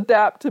just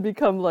adapt to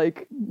become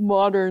like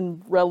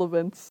modern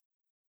relevance.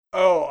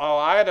 Oh,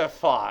 I had a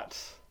thought.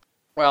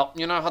 Well,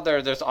 you know how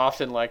there's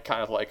often like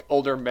kind of like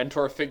older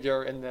mentor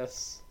figure in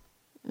this?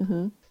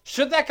 Mm-hmm.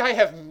 Should that guy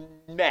have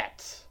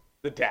met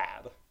the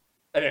dad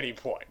at any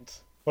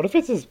point? What if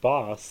it's his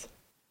boss?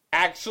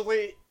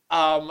 Actually,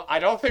 I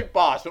don't think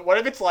boss, but what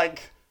if it's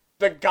like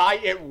the guy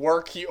at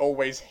work he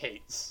always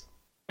hates?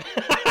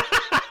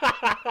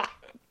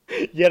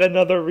 Yet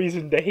another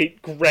reason to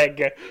hate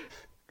Greg.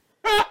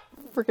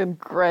 Freaking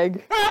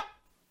Greg.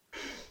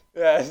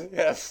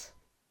 Yes.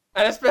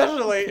 And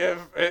especially if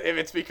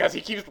it's because he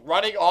keeps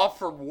running off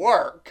from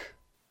work.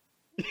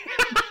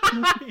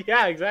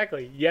 Yeah,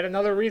 exactly. Yet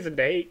another reason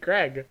to hate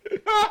Greg.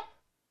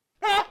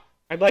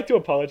 I'd like to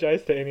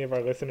apologize to any of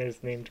our listeners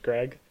named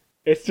Greg.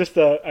 It's just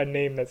a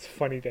name that's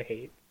funny to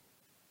hate.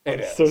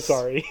 I'm so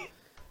sorry.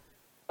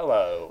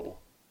 Hello,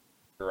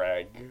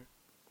 Greg.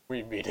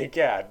 We meet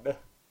again.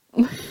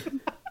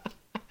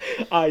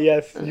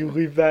 Yes, you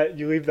leave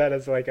that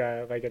as like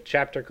a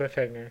chapter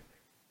cliffhanger.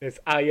 It's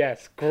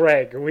yes,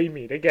 Greg, we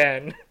meet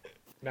again.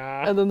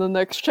 Nah. And then the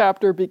next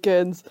chapter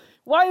begins,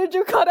 why did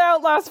you cut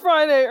out last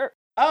Friday?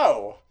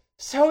 Oh,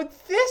 so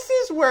this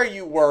is where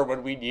you were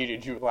when we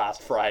needed you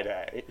last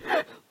Friday.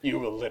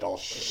 You little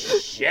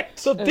shit.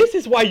 So this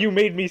is why you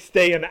made me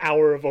stay an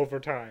hour of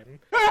overtime.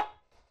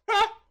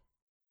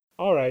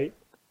 Alright,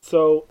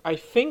 so I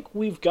think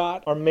we've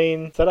got our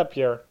main setup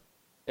here.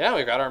 Yeah,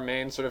 we've got our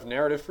main sort of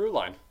narrative through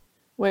line.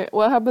 Wait,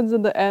 what happens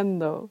in the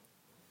end though?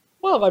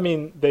 Well, I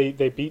mean, they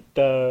beat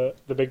the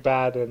big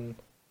bad and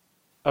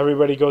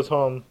everybody goes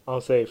home all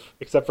safe,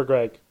 except for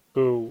Greg,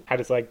 who had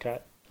his leg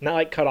cut. Not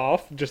like cut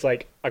off, just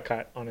like a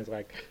cut on his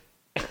leg.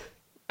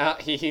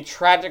 He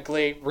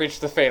tragically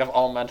reached the fate of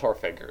all mentor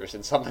figures,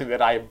 and something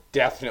that I am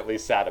definitely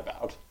sad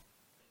about.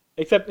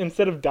 Except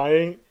instead of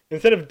dying,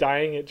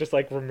 it just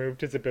like removed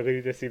his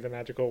ability to see the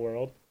magical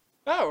world.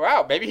 Oh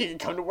wow, maybe he can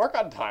come to work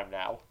on time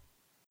now.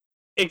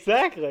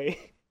 Exactly.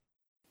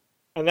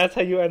 And that's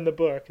how you end the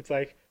book. It's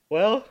like,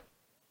 well,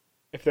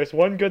 if there's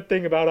one good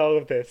thing about all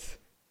of this,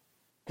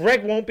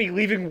 Greg won't be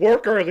leaving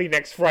work early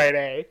next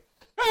Friday.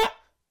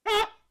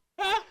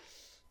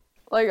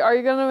 Like, are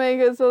you gonna make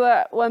it so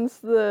that once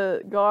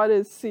the god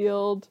is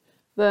sealed,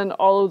 then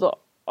all of the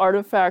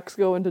artifacts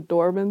go into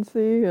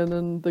dormancy, and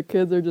then the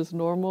kids are just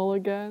normal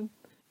again?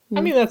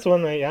 I mean, that's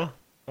one way, yeah.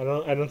 I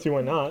don't see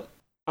why not.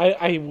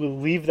 I will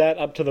leave that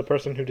up to the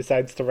person who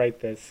decides to write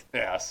this.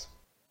 Yes.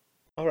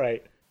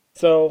 Alright,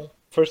 so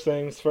first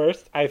things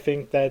first, I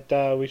think that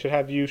we should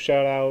have you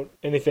shout out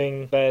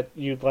anything that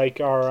you'd like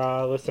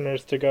our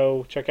listeners to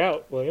go check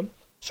out, William.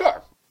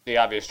 Sure. The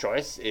obvious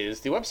choice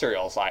is the web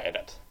serials I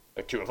edit.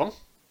 Like 2 of them.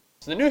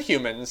 So The New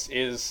Humans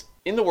is,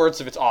 in the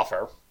words of its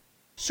author,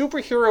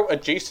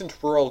 superhero-adjacent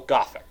rural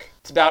gothic.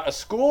 It's about a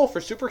school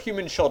for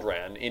superhuman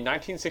children in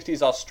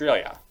 1960s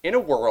Australia, in a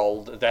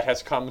world that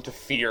has come to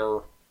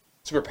fear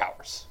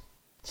superpowers.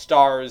 It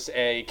stars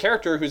a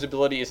character whose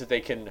ability is that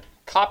they can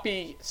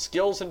copy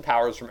skills and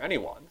powers from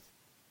anyone,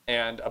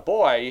 and a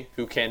boy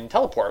who can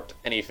teleport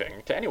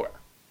anything to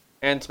anywhere.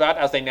 And it's about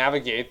as they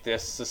navigate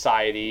this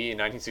society in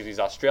 1960s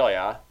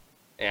Australia,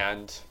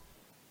 and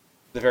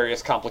the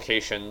various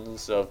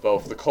complications of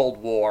both the Cold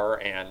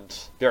War and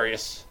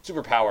various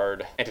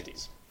superpowered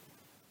entities.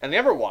 And the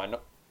other one,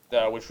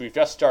 which we've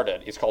just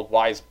started, is called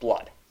Wise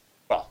Blood.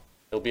 Well,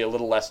 it'll be a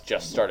little less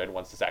just started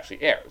once this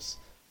actually airs.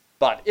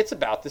 But it's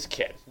about this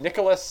kid,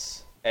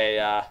 Nicholas,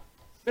 a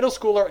middle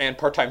schooler and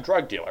part-time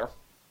drug dealer,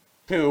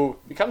 who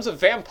becomes a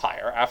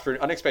vampire after an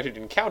unexpected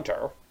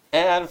encounter,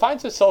 and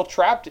finds himself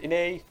trapped in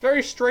a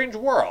very strange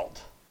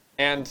world.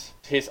 And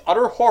to his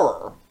utter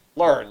horror,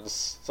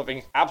 learns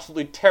something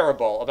absolutely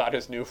terrible about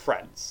his new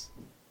friends.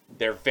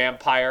 They're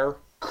vampire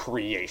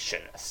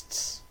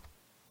creationists.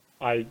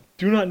 I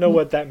do not know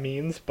what that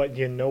means, but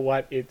you know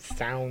what? It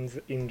sounds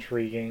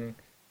intriguing.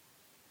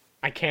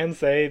 I can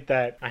say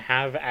that I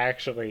have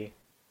actually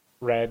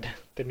read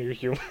The New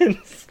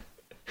Humans.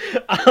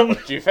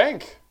 What do you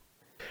think?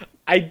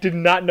 I did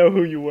not know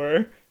who you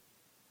were.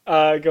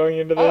 going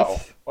into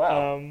this. Oh,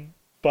 wow.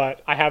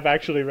 But I have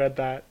actually read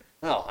that.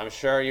 Well, I'm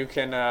sure you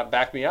can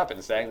back me up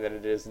in saying that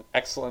it is an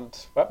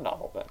excellent web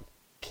novel then.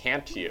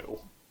 Can't you?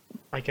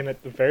 I can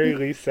at the very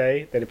least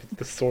say that if it's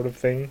the sort of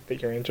thing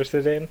that you're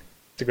interested in,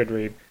 it's a good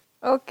read.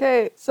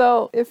 Okay,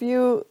 so if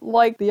you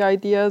like the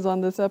ideas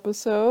on this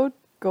episode,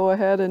 go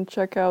ahead and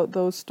check out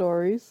those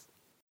stories.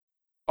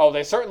 Oh,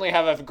 they certainly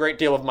have a great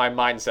deal of my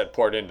mindset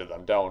poured into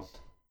them, don't?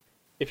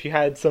 If you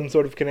had some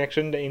sort of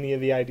connection to any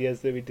of the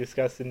ideas that we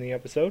discussed in the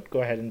episode,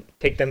 go ahead and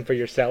take them for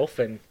yourself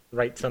and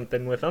write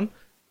something with them.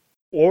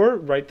 Or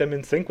write them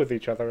in sync with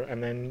each other,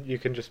 and then you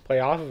can just play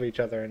off of each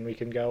other, and we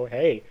can go,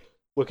 hey,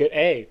 look at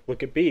A,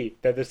 look at B.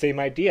 They're the same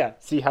idea.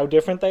 See how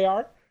different they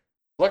are?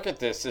 Look at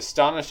this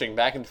astonishing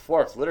back and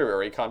forth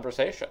literary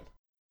conversation.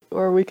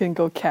 Or we can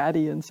go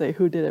catty and say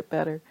who did it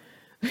better.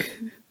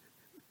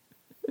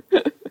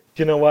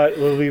 You know what?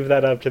 We'll leave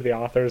that up to the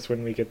authors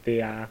when we get the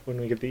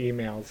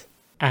emails.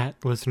 At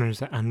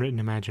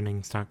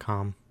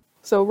listeners@unwrittenimaginings.com.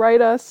 So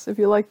write us if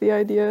you like the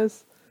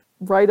ideas.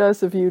 Write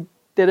us if you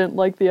didn't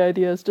like the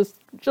ideas.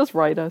 Just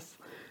write us.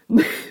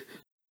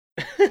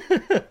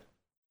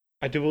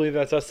 I do believe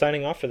that's us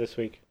signing off for this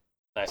week.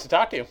 Nice to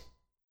talk to you.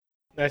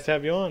 Nice to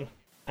have you on.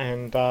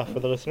 And for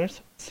the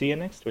listeners, see you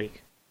next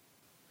week.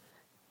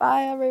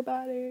 Bye,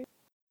 everybody.